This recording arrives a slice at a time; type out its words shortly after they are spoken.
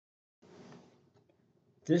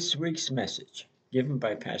This week's message, given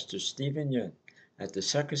by Pastor Stephen Yun at the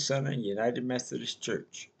Succorsona United Methodist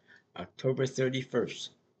Church, October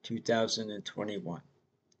 31st, 2021.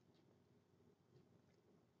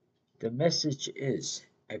 The message is,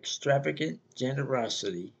 extravagant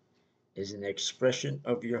generosity is an expression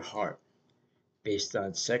of your heart, based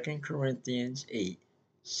on 2 Corinthians 8,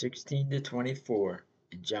 16-24,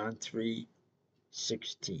 and John 3,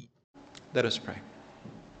 16. Let us pray.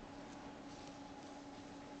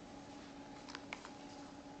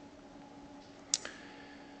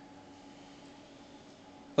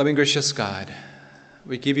 Loving, gracious God,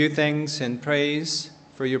 we give you thanks and praise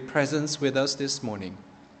for your presence with us this morning.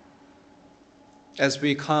 As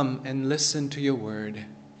we come and listen to your word,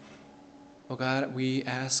 oh God, we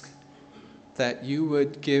ask that you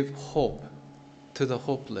would give hope to the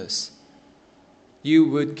hopeless. You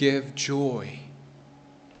would give joy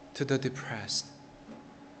to the depressed.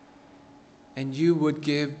 And you would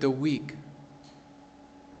give the weak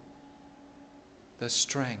the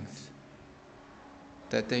strength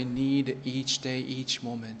that they need each day, each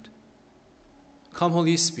moment. Come,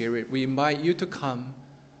 Holy Spirit, we invite you to come,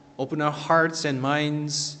 open our hearts and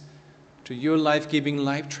minds to your life-giving,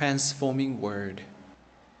 life-transforming word.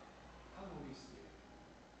 Come, Holy Spirit.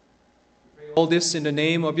 We pray all this in the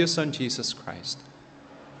name of your Son, Jesus Christ.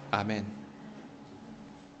 Amen.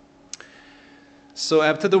 So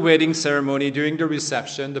after the wedding ceremony, during the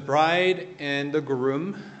reception, the bride and the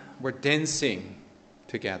groom were dancing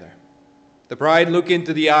together. The bride looked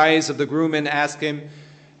into the eyes of the groom and asked him,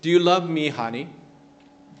 "Do you love me, honey?"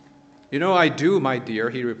 "You know I do, my dear,"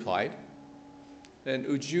 he replied. "Then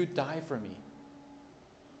would you die for me?"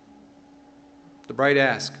 The bride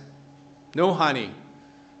asked, "No, honey,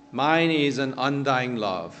 mine is an undying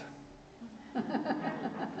love."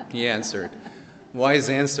 He answered. Wise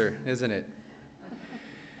answer, isn't it?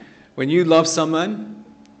 When you love someone,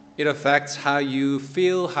 it affects how you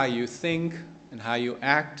feel, how you think, and how you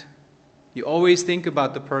act. You always think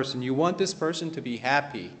about the person. You want this person to be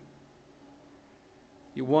happy.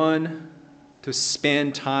 You want to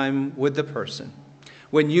spend time with the person.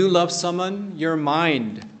 When you love someone, your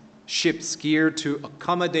mind shifts gear to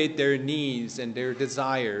accommodate their needs and their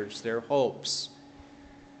desires, their hopes.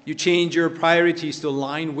 You change your priorities to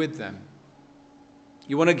align with them.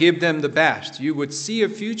 You want to give them the best. You would see a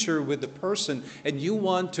future with the person, and you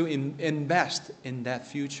want to invest in that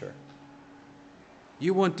future.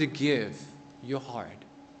 You want to give your heart.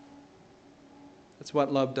 That's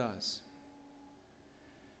what love does.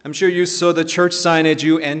 I'm sure you saw the church sign as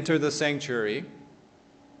you enter the sanctuary.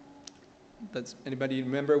 Does anybody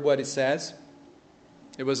remember what it says?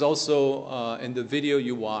 It was also in the video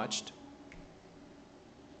you watched.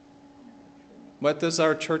 What does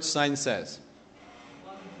our church sign says?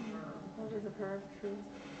 Love is a verb, true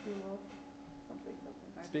love, something.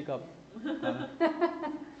 Speak up.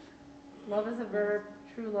 Love is a verb,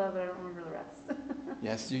 true love, I don't remember the rest.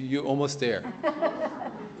 Yes, you're almost there.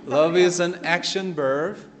 Love is an action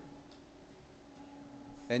verb,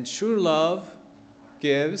 and true love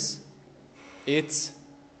gives its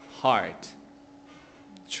heart.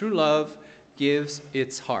 True love gives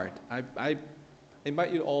its heart. I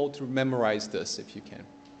invite you all to memorize this if you can.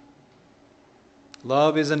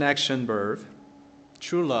 Love is an action verb.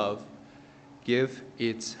 True love give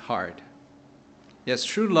its heart. Yes,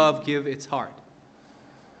 true love give its heart.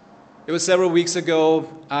 It was several weeks ago.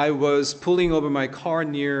 I was pulling over my car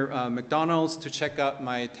near McDonald's to check out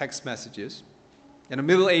my text messages. And a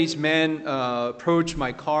middle-aged man approached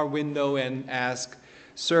my car window and asked,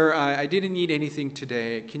 "Sir, I didn't need anything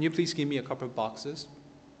today. Can you please give me a couple of boxes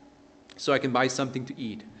so I can buy something to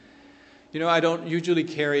eat?" You know, I don't usually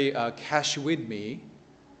carry cash with me,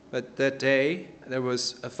 but that day there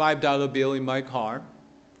was a $5 bill in my car,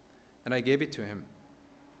 and I gave it to him.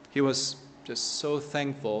 He was just so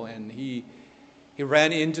thankful, and he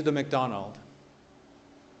ran into the McDonald's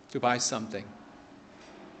to buy something.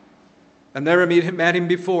 I've never met him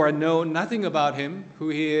before. I know nothing about him, who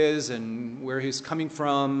he is and where he's coming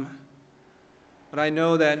from. But I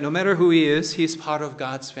know that no matter who he is, he's part of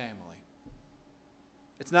God's family.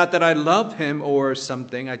 It's not that I love him or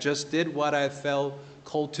something. I just did what I felt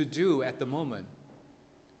called to do at the moment.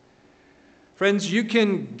 Friends, you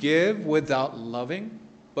can give without loving,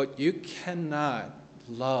 but you cannot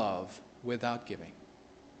love without giving.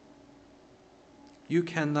 You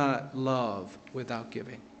cannot love without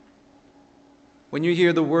giving. When you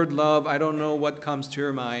hear the word love, I don't know what comes to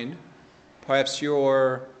your mind. Perhaps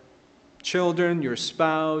your children, your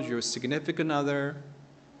spouse, your significant other,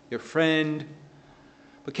 your friend.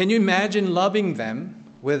 But can you imagine loving them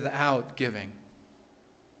without giving?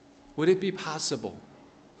 Would it be possible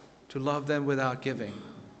to love them without giving?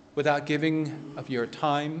 without giving of your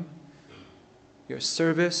time, your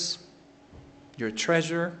service, your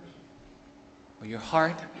treasure, or your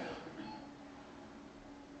heart?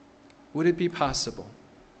 Would it be possible?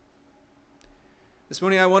 This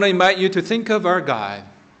morning I want to invite you to think of our God.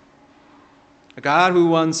 A God who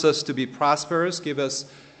wants us to be prosperous, give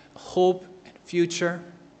us hope and future.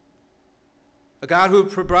 A God who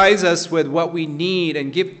provides us with what we need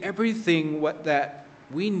and give everything that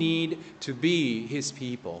we need to be His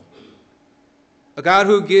people. A God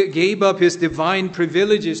who gave up His divine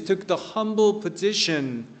privileges, took the humble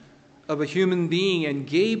position of a human being and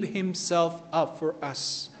gave Himself up for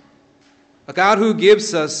us. A God who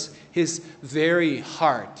gives us His very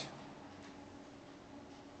heart.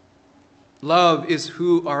 Love is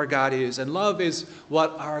who our God is, and love is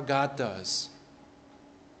what our God does.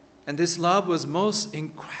 And this love was most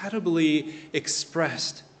incredibly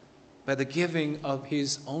expressed by the giving of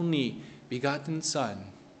His only begotten Son.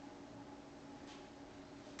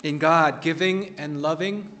 In God, giving and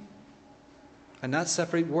loving are not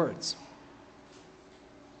separate words.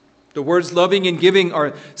 The words loving and giving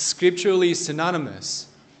are scripturally synonymous.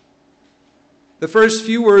 The first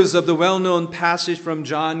few words of the well-known passage from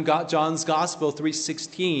John's Gospel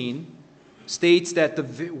 3:16 states that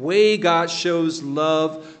the way God shows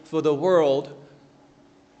love for the world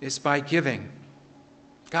is by giving.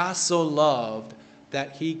 God so loved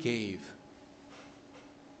that He gave.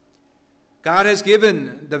 God has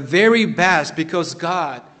given the very best because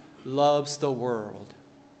God loves the world.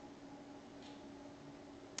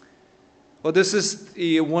 Well, this is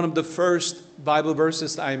one of the first Bible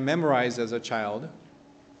verses I memorized as a child.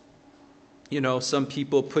 You know, some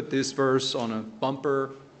people put this verse on a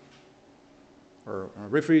bumper or a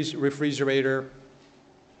refrigerator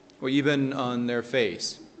or even on their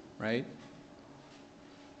face, right?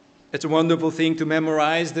 It's a wonderful thing to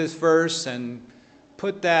memorize this verse and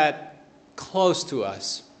put that close to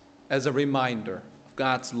us as a reminder of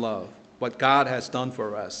God's love, what God has done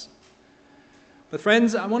for us. But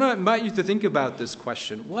friends, I want to invite you to think about this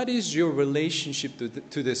question. What is your relationship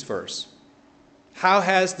to this verse? How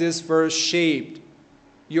has this verse shaped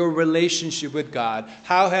your relationship with God?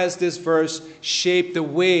 How has this verse shaped the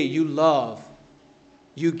way you love,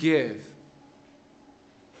 you give?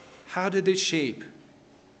 How did it shape?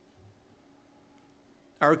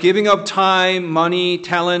 Our giving of time, money,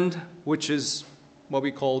 talent, which is what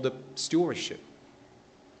we call the stewardship,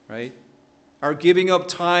 right? Our giving of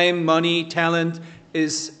time, money, talent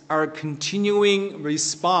is our continuing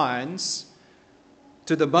response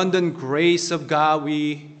to the abundant grace of God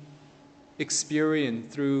we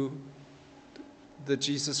experience through the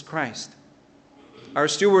Jesus Christ. Our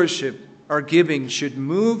stewardship, our giving should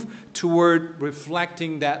move toward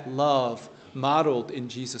reflecting that love modeled in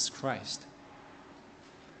Jesus Christ.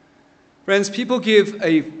 Friends, people give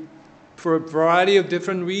for a variety of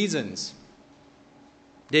different reasons.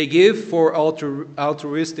 They give for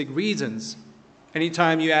altruistic reasons.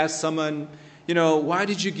 Anytime you ask someone, why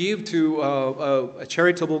did you give to a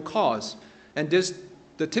charitable cause? And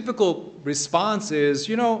the typical response is,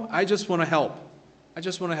 I just want to help. I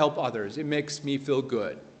just want to help others. It makes me feel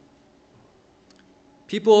good.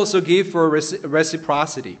 People also give for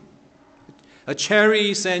reciprocity. A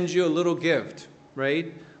charity sends you a little gift,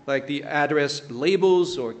 right? Like the address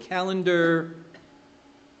labels or calendar.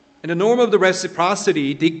 And the norm of the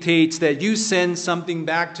reciprocity dictates that you send something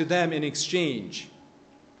back to them in exchange.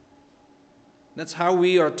 That's how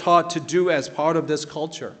we are taught to do as part of this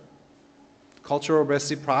culture. Cultural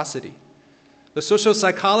reciprocity. The social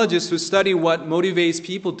psychologists who study what motivates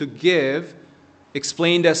people to give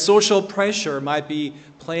explain that social pressure might be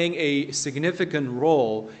playing a significant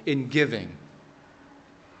role in giving.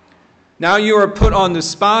 Now you are put on the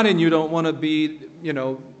spot and you don't want to be, you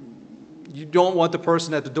don't want the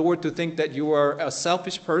person at the door to think that you are a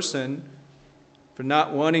selfish person for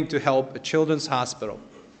not wanting to help a children's hospital.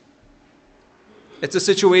 It's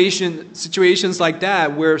situations like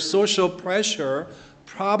that where social pressure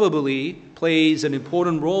probably plays an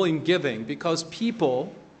important role in giving because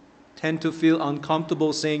people tend to feel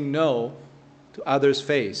uncomfortable saying no to others'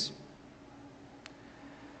 face.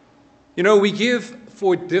 We give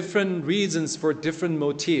for different reasons, for different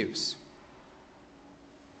motives.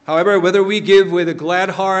 However, whether we give with a glad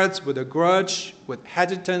heart, with a grudge, with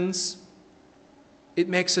hesitance, it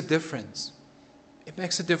makes a difference. It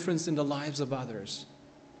makes a difference in the lives of others.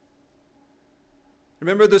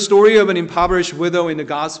 Remember the story of an impoverished widow in the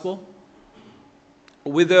gospel? A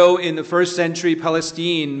widow in the first century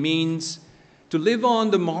Palestine means to live on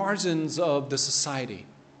the margins of the society.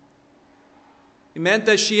 It meant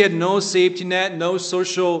that she had no safety net, no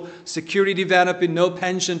social security benefit, no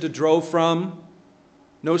pension to draw from.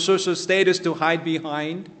 no social status to hide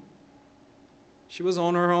behind. She was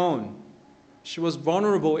on her own. She was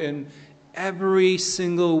vulnerable in every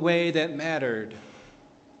single way that mattered.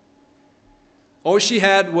 All she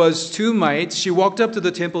had was 2 mites. She walked up to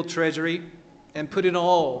the temple treasury and put in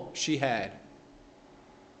all she had.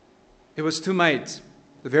 It was 2 mites,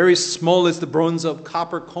 the very smallest bronze of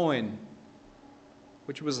copper coin,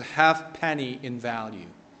 which was half penny in value.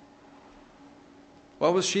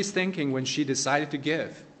 What was she thinking when she decided to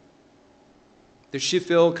give? Did she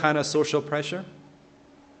feel kind of social pressure?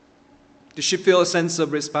 Did she feel a sense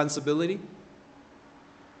of responsibility?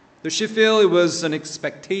 Did she feel it was an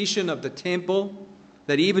expectation of the temple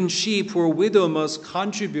that even she, poor widow, must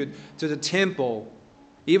contribute to the temple,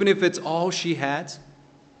 even if it's all she had?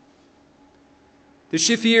 Did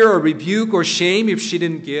she fear a rebuke or shame if she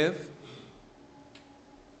didn't give?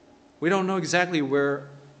 We don't know exactly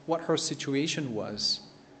what her situation was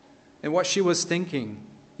and what she was thinking.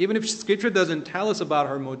 Even if Scripture doesn't tell us about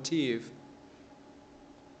her motive,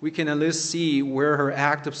 we can at least see where her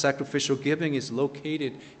act of sacrificial giving is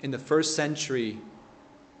located in the first century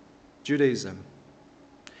Judaism.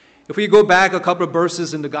 If we go back a couple of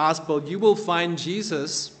verses in the Gospel, you will find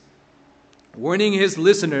Jesus warning his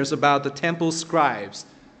listeners about the temple scribes,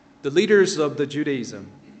 the leaders of the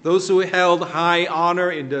Judaism, those who held high honor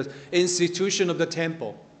in the institution of the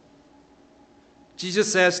temple.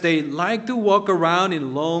 Jesus says they like to walk around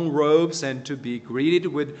in long robes and to be greeted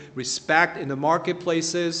with respect in the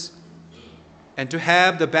marketplaces and to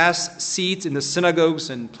have the best seats in the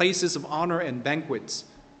synagogues and places of honor and banquets.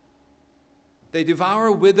 They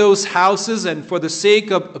devour widows' houses and for the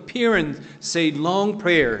sake of appearance say long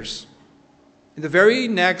prayers. In the very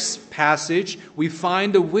next passage, we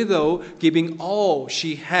find the widow giving all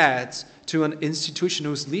she had to an institution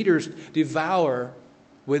whose leaders devour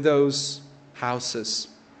widows' houses.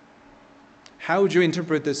 How would you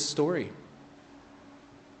interpret this story?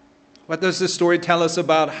 What does this story tell us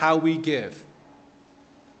about how we give?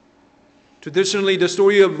 Traditionally, the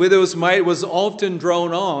story of widow's mite was often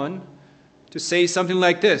drawn on to say something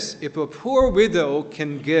like this: if a poor widow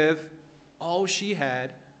can give all she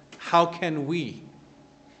had, how can we,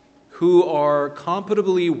 who are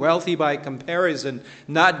comparably wealthy by comparison,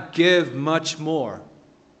 not give much more?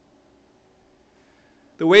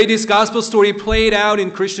 The way this gospel story played out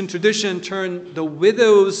in Christian tradition turned the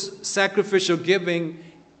widow's sacrificial giving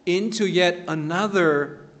into yet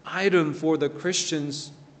another item for the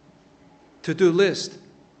Christian's to-do list,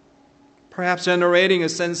 perhaps generating a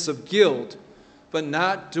sense of guilt, but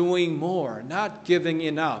not doing more, not giving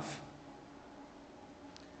enough.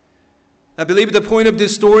 I believe the point of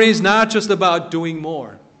this story is not just about doing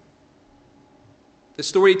more. The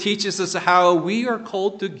story teaches us how we are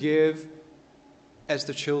called to give as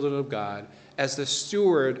the children of God, as the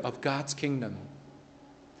steward of God's kingdom.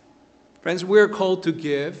 Friends, we're called to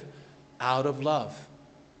give out of love.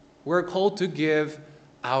 We're called to give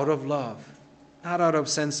out of love, not out of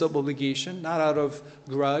sense of obligation, not out of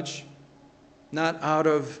grudge, not out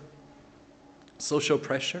of social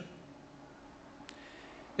pressure.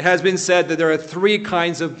 It has been said that there are 3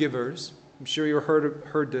 kinds of givers. I'm sure you've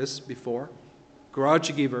heard this before.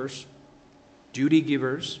 Grudge givers, duty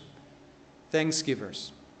givers,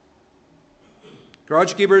 thanksgivers.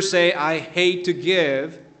 Grudge givers say, I hate to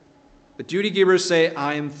give. The duty givers say,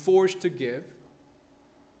 I am forced to give.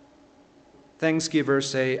 Thanksgivers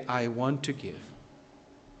say, I want to give.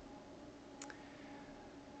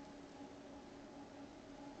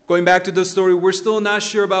 Going back to the story, we're still not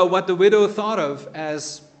sure about what the widow thought of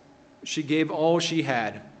as she gave all she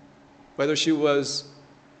had. Whether she was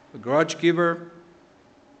a grudge giver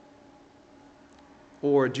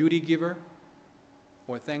or a duty giver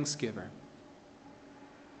or thanksgiver.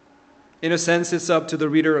 In a sense, it's up to the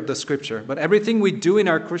reader of the Scripture. But everything we do in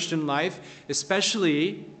our Christian life,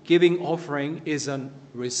 especially giving offering, is a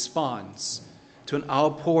response to an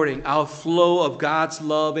outpouring, outflow of God's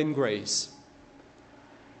love and grace.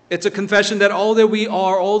 It's a confession that all that we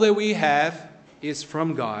are, all that we have, is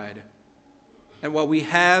from God. And what we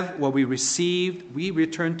have, what we received, we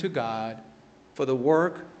return to God for the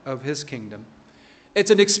work of His kingdom.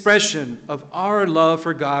 It's an expression of our love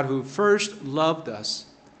for God who first loved us.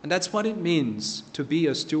 And that's what it means to be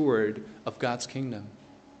a steward of God's kingdom.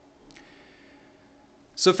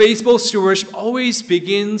 So faithful stewardship always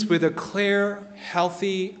begins with a clear,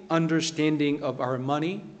 healthy understanding of our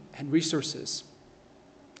money and resources,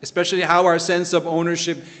 especially how our sense of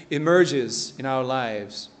ownership emerges in our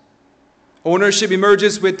lives. Ownership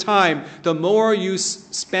emerges with time. The more you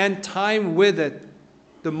spend time with it,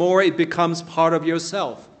 the more it becomes part of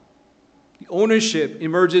yourself. Ownership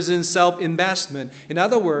emerges in self-investment. In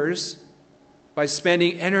other words, by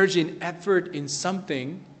spending energy and effort in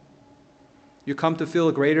something, you come to feel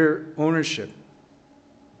a greater ownership.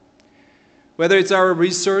 Whether it's our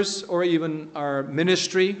resource or even our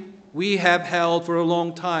ministry, we have held for a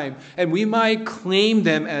long time, and we might claim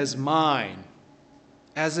them as mine,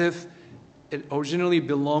 as if it originally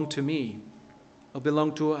belonged to me or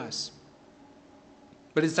belonged to us.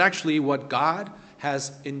 But it's actually what God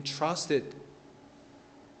has entrusted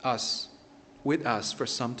us with us for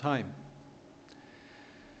some time.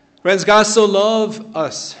 Friends, God so loved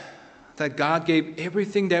us that God gave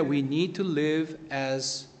everything that we need to live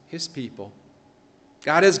as His people.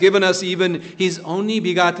 God has given us even His only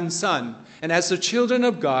begotten Son. And as the children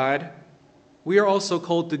of God, we are also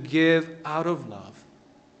called to give out of love.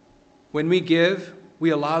 When we give, we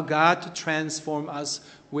allow God to transform us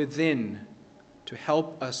within, to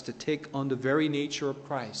help us to take on the very nature of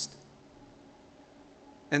Christ.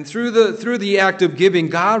 And through the act of giving,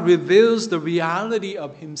 God reveals the reality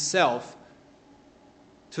of Himself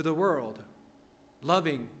to the world,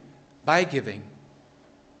 loving by giving.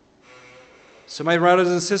 So my brothers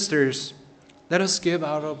and sisters, let us give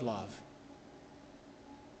out of love.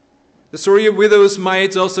 The story of widow's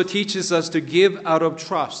mite also teaches us to give out of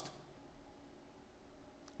trust.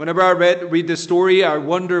 Whenever I read the story, I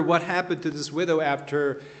wonder what happened to this widow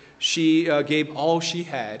after she gave all she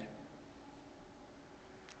had.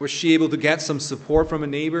 Was she able to get some support from her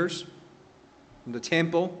neighbors, from the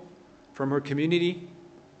temple, from her community?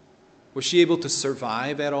 Was she able to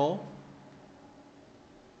survive at all?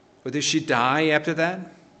 Or did she die after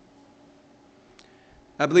that?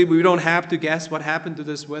 I believe we don't have to guess what happened to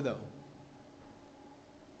this widow.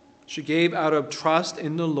 She gave out of trust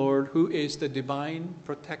in the Lord, who is the divine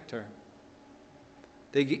protector.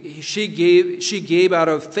 She gave out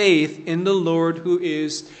of faith in the Lord, who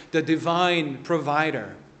is the divine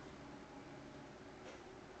provider.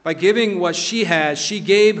 By giving what she had, she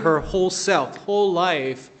gave her whole self, whole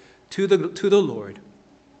life to the Lord.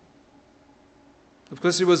 Of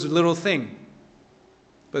course, it was a little thing.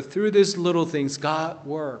 But through these little things, God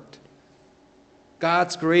worked.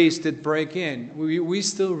 God's grace did break in. We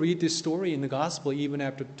still read this story in the gospel even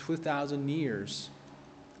after 2,000 years.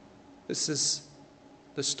 This is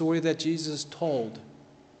the story that Jesus told.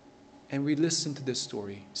 And we listen to this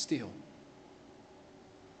story still.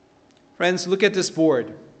 Friends, look at this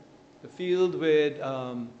board. The field with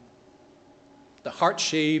the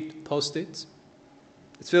heart-shaped Post-its.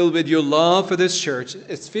 It's filled with your love for this church.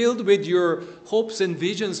 It's filled with your hopes and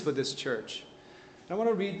visions for this church. I want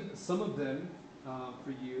to read some of them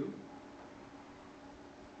for you.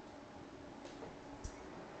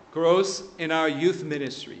 Growth in our youth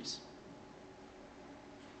ministries.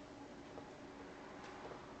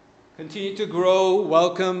 Continue to grow,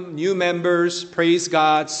 welcome new members, praise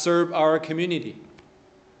God, serve our community.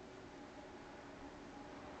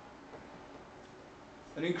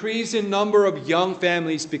 An increase in number of young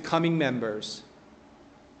families becoming members.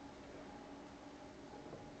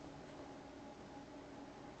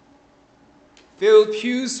 Fill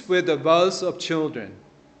pews with the buzz of children.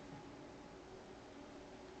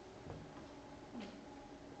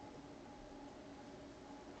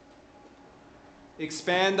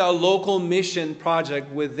 Expand our local mission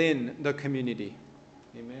project within the community.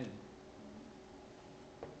 Amen.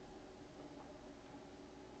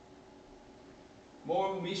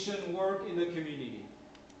 More mission work in the community.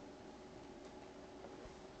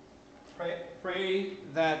 Pray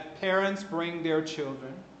that parents bring their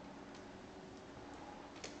children.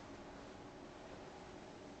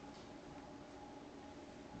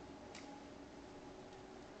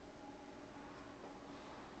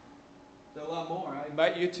 There are a lot more. I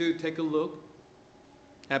invite you to take a look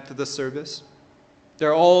after the service.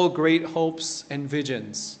 They're all great hopes and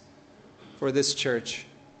visions for this church,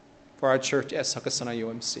 for our church at Sakasana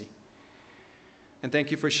UMC. And thank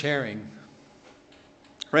you for sharing.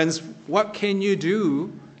 Friends, what can you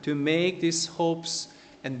do to make these hopes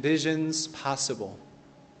and visions possible?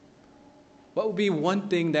 What would be one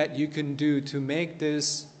thing that you can do to make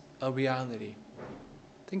this a reality?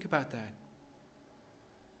 Think about that.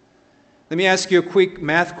 Let me ask you a quick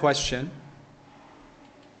math question.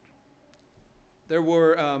 There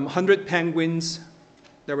were 100 penguins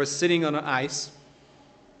that were sitting on ice.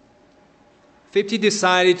 50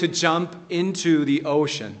 decided to jump into the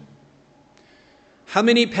ocean. How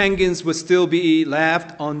many penguins would still be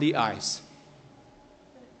left on the ice?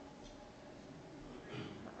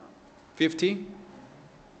 50?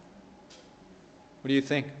 What do you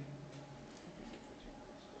think?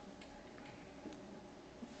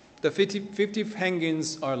 The 50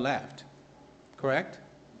 penguins are left, correct?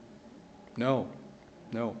 No.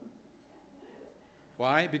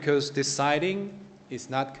 Why? Because deciding is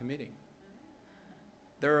not committing.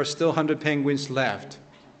 There are still 100 penguins left.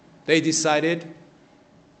 They decided,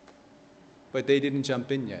 but they didn't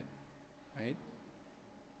jump in yet, right?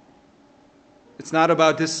 It's not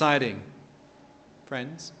about deciding,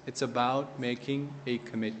 friends. It's about making a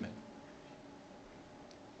commitment.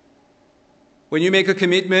 When you make a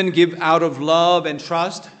commitment, give out of love and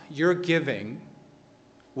trust, your giving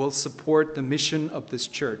will support the mission of this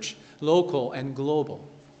church, local and global.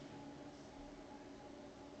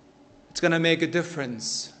 It's going to make a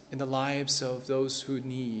difference in the lives of those who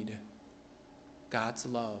need God's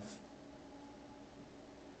love,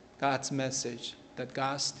 God's message that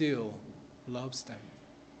God still loves them,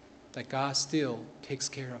 that God still takes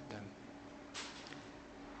care of them.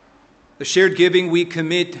 The shared giving we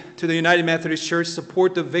commit to the United Methodist Church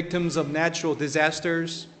support the victims of natural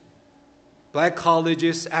disasters, black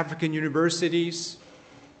colleges, African universities.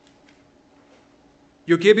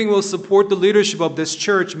 Your giving will support the leadership of this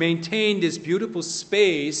church maintain this beautiful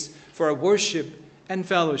space for our worship and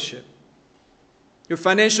fellowship. Your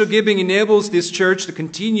financial giving enables this church to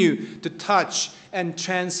continue to touch and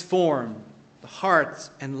transform the hearts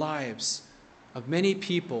and lives of many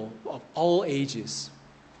people of all ages.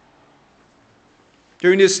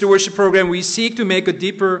 During this stewardship program, we seek to make a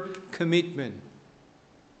deeper commitment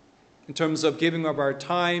in terms of giving of our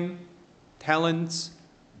time, talents,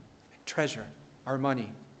 and treasure, our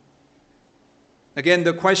money. Again,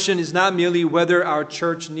 the question is not merely whether our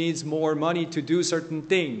church needs more money to do certain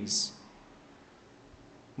things.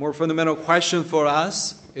 More fundamental question for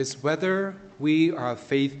us is whether we are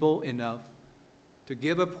faithful enough to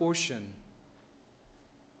give a portion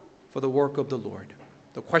for the work of the Lord.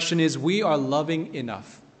 The question is, we are loving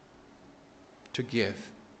enough to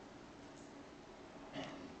give.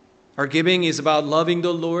 Our giving is about loving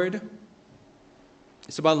the Lord.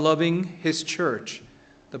 It's about loving His church,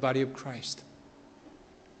 the body of Christ.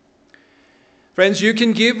 Friends, you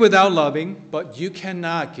can give without loving, but you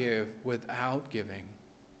cannot give without giving.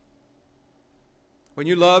 When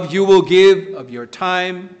you love, you will give of your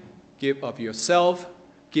time, give of yourself,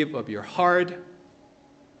 give of your heart.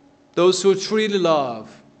 Those who truly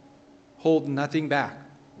love hold nothing back.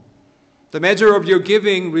 The measure of your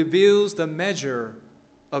giving reveals the measure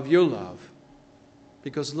of your love.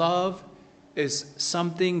 Because love is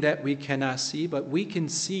something that we cannot see, but we can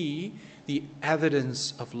see the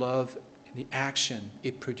evidence of love in the action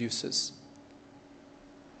it produces,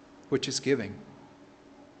 which is giving.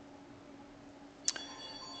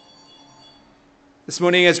 This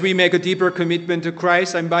morning, as we make a deeper commitment to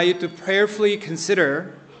Christ, I invite you to prayerfully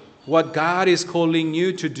consider what God is calling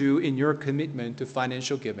you to do in your commitment to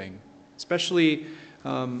financial giving. Especially,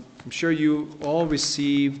 I'm sure you all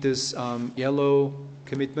received this yellow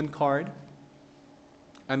commitment card.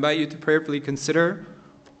 I invite you to prayerfully consider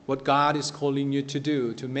what God is calling you to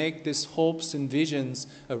do to make these hopes and visions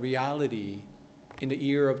a reality in the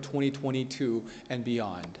year of 2022 and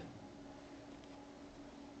beyond.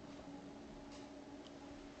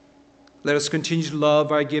 Let us continue to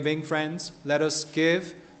love our giving, friends. Let us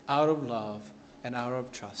give out of love and out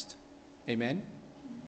of trust. Amen.